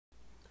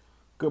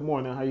Good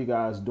morning. How you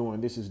guys doing?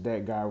 This is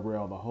that guy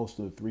Rail, the host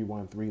of the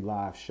 313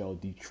 Live Show,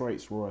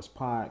 Detroit's Rawest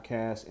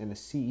Podcast, and the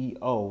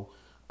CEO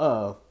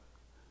of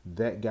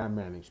That Guy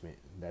Management.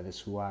 That is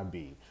who I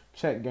be.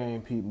 Check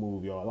Game Peep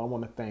Move, y'all. I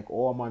want to thank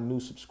all my new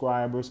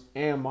subscribers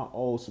and my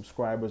old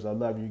subscribers. I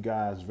love you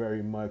guys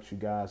very much. You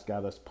guys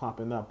got us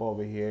pumping up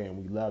over here, and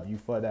we love you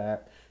for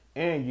that.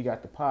 And you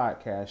got the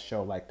podcast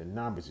show, like the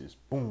numbers is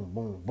boom,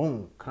 boom,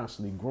 boom,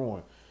 constantly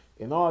growing.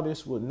 And all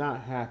this would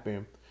not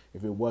happen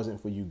if it wasn't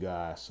for you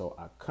guys. So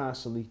I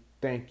constantly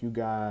thank you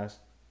guys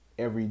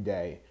every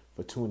day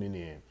for tuning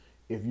in.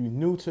 If you're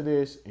new to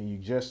this and you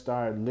just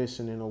started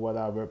listening or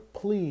whatever,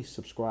 please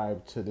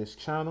subscribe to this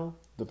channel,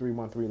 the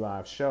 313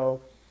 Live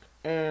Show,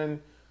 and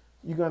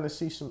you're going to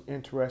see some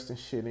interesting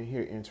shit and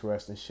hear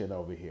interesting shit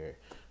over here.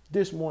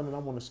 This morning, I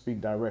want to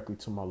speak directly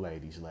to my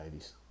ladies.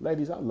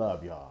 Ladies, I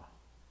love y'all.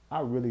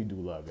 I really do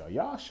love y'all.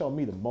 Y'all show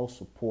me the most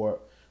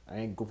support.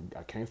 I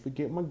can't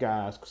forget my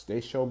guys because they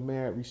show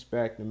mad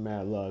respect and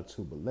mad love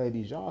too. But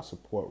ladies, y'all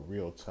support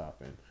real tough,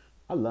 and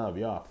I love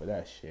y'all for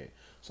that shit.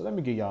 So let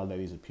me give y'all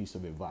ladies a piece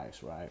of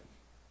advice, right?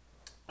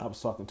 I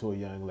was talking to a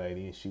young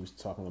lady, and she was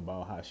talking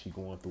about how she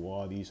going through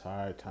all these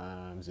hard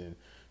times and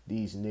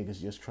these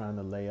niggas just trying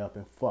to lay up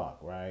and fuck,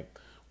 right?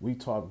 We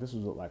talked, this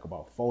was like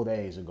about 4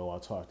 days ago, I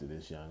talked to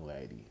this young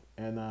lady.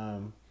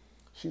 And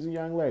she's a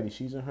young lady.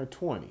 She's in her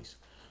 20s.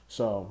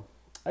 So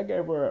I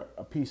gave her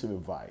a piece of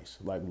advice.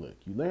 Like, look,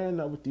 you laying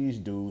up with these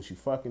dudes, you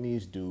fucking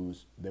these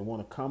dudes. They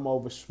want to come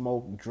over,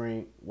 smoke,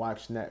 drink,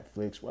 watch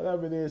Netflix,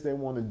 whatever it is they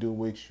want to do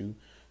with you.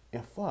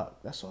 And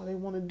fuck, that's all they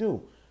want to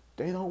do.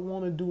 They don't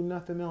want to do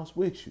nothing else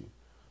with you.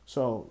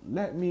 So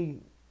let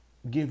me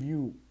give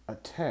you a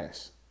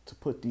test to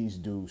put these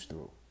dudes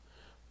through.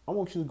 I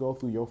want you to go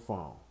through your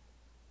phone.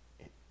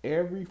 And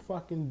every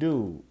fucking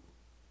dude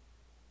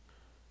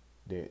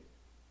that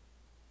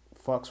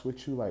fucks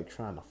with you, like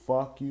trying to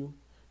fuck you,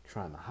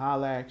 trying to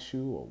holler at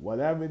you, or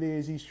whatever it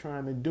is he's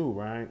trying to do,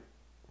 right?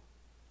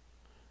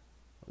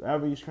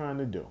 Whatever he's trying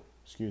to do.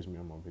 Excuse me,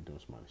 I'm over here doing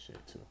some other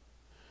shit too.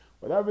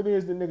 Whatever it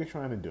is the nigga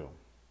trying to do.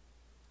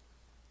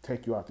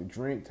 Take you out to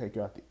drink, take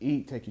you out to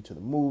eat, take you to the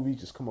movies,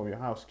 just come over your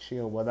house,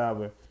 chill,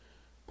 whatever.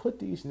 Put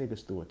these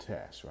niggas through a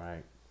test,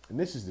 right? And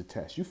this is the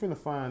test. You finna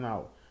find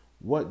out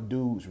what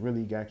dudes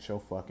really got your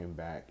fucking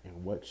back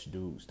and which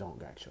dudes don't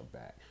got your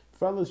back.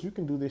 Fellas, you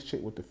can do this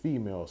shit with the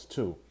females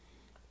too.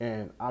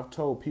 And I've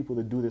told people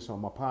to do this on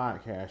my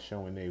podcast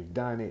show, and they've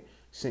done it,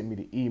 sent me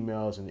the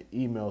emails, and the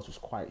emails was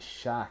quite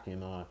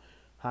shocking on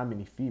how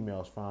many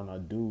females found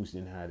out dudes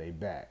didn't have their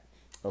back.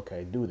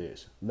 Okay, do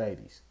this.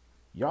 Ladies,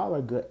 y'all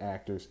are good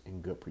actors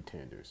and good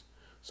pretenders.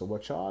 So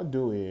what y'all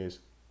do is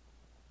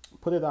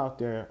put it out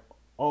there.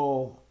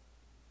 Oh,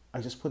 I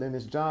just put in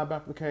this job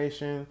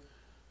application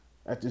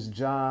at this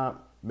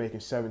job making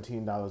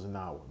 $17 an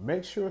hour.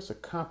 Make sure it's a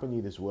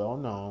company that's well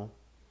known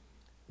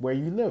where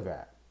you live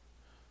at.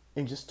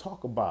 And just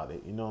talk about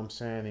it, you know what I'm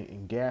saying?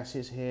 And gas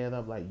his head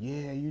up like,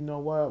 yeah, you know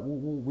what?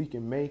 We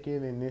can make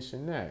it and this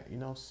and that. You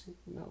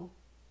know,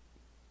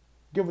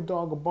 give a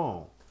dog a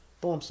bone.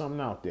 Throw him something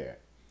out there.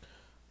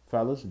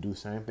 Fellas, do the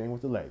same thing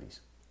with the ladies.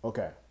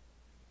 Okay.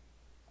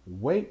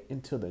 Wait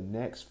until the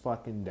next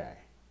fucking day.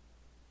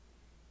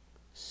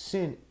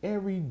 Send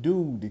every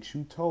dude that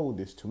you told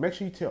this to. Make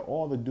sure you tell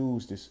all the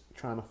dudes that's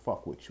trying to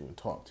fuck with you and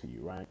talk to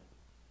you, right?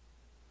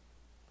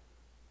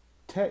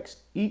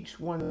 Text each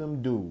one of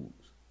them dudes.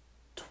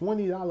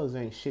 $20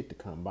 ain't shit to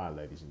come by,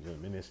 ladies and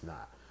gentlemen. It's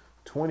not.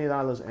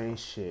 $20 ain't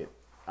shit.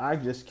 I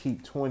just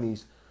keep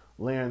 20s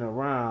laying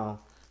around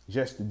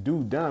just to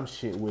do dumb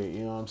shit with,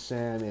 you know what I'm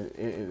saying?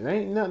 It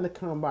ain't nothing to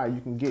come by.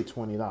 You can get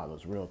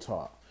 $20, real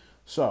talk.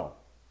 So,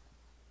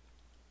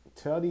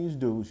 tell these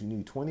dudes you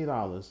need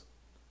 $20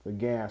 for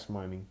gas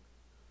money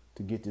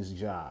to get this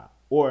job.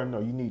 Or, no,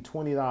 you need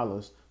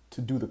 $20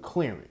 to do the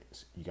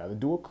clearance. You got to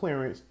do a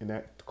clearance, and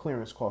that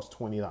clearance costs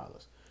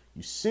 $20.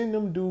 You send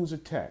them dudes a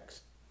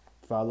text.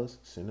 Fellas,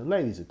 send the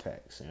ladies a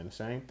text saying the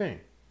same thing.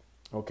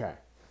 Okay.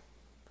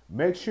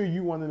 Make sure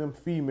you one of them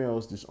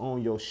females that's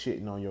on your shit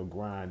and on your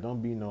grind.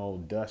 Don't be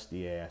no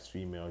dusty ass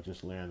female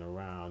just laying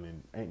around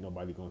and ain't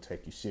nobody gonna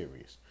take you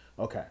serious.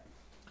 Okay.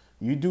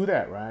 You do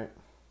that, right?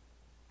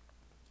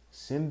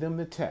 Send them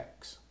the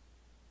text.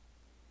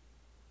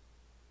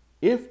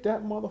 If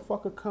that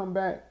motherfucker come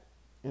back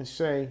and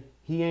say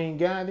he ain't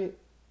got it,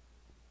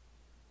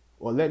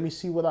 or let me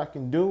see what I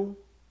can do,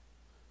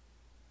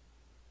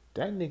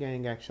 that nigga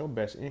ain't got your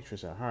best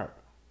interest at heart.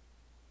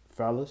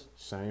 Fellas,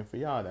 same for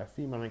y'all. That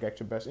female ain't got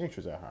your best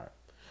interest at heart.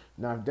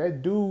 Now, if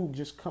that dude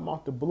just come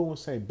out the blue and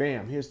say,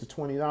 bam, here's the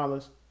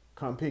 $20,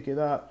 come pick it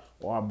up,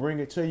 or I'll bring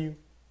it to you,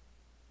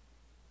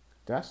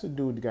 that's the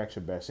dude that got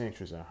your best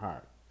interest at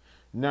heart.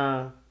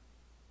 Now,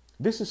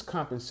 this is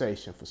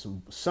compensation for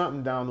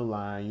something down the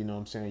line, you know what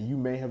I'm saying? You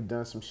may have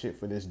done some shit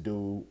for this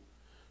dude.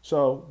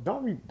 So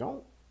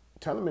don't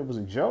tell him it was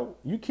a joke.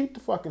 You keep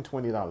the fucking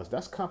 $20.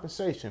 That's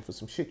compensation for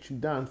some shit you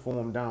done for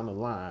him down the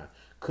line.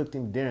 Cooked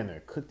him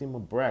dinner, cooked him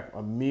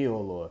a meal,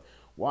 or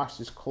washed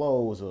his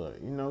clothes, or,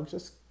 you know,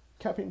 just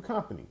kept him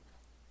company.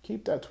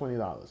 Keep that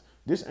 $20.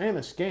 This ain't a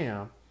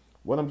scam.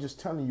 What I'm just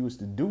telling you is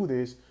to do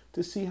this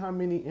to see how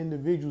many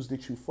individuals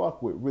that you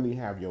fuck with really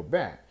have your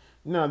back.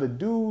 Now, the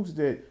dudes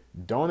that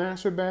don't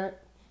answer back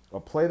or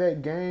play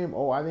that game,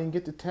 oh, I didn't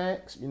get the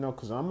text,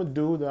 because I'm a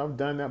dude that I've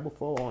done that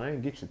before. Oh, I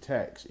didn't get your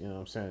text, you know what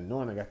I'm saying?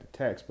 Knowing I got the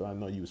text, but I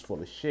know you was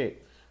full of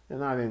shit,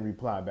 and I didn't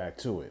reply back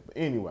to it. But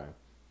anyway,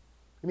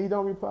 and he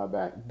don't reply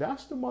back,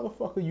 that's the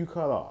motherfucker you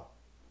cut off.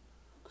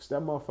 Because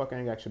that motherfucker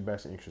ain't got your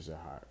best interest at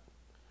heart.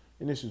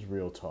 And this is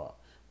real talk.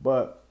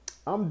 But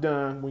I'm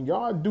done. When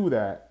y'all do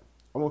that,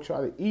 I'm going to try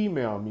to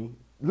email me.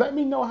 Let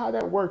me know how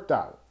that worked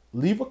out.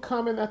 Leave a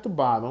comment at the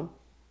bottom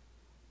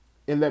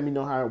and let me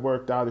know how it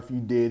worked out if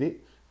you did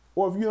it.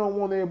 Or if you don't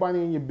want everybody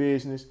in your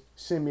business,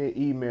 send me an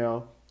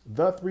email,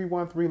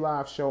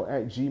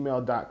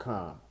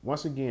 the313liveshow@gmail.com.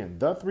 Once again,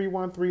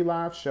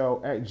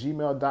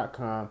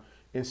 the313liveshow@gmail.com,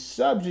 and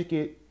subject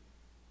it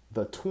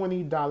the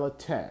 $20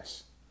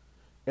 test.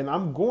 And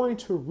I'm going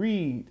to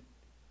read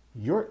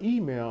your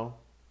email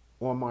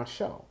on my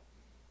show.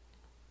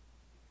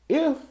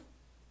 If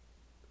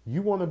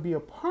you want to be a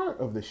part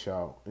of the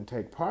show and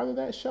take part of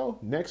that show,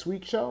 next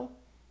week's show,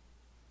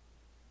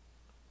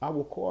 I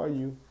will call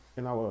you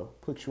and I will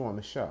put you on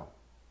the show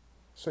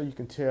so you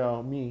can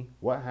tell me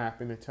what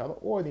happened and tell the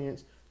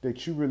audience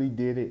that you really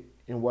did it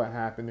and what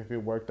happened, if it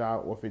worked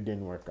out or if it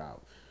didn't work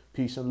out.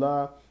 Peace and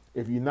love.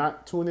 If you're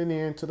not tuning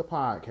in to the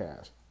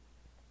podcast,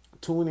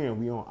 tune in.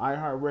 We on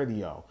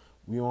iHeartRadio.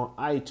 We on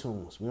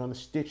iTunes. We on the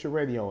Stitcher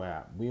Radio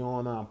app. We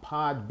on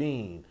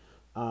Podbean,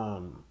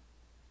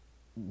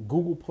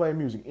 Google Play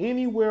Music.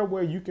 Anywhere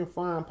where you can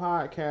find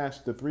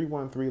podcasts, the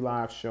 313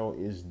 Live Show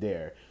is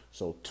there.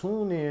 So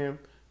tune in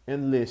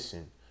and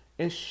listen.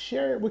 And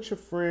share it with your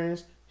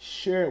friends.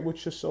 Share it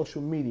with your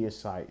social media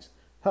sites.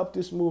 Help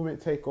this movement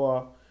take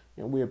off.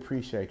 And we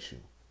appreciate you.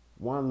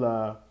 One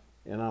love,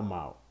 and I'm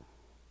out.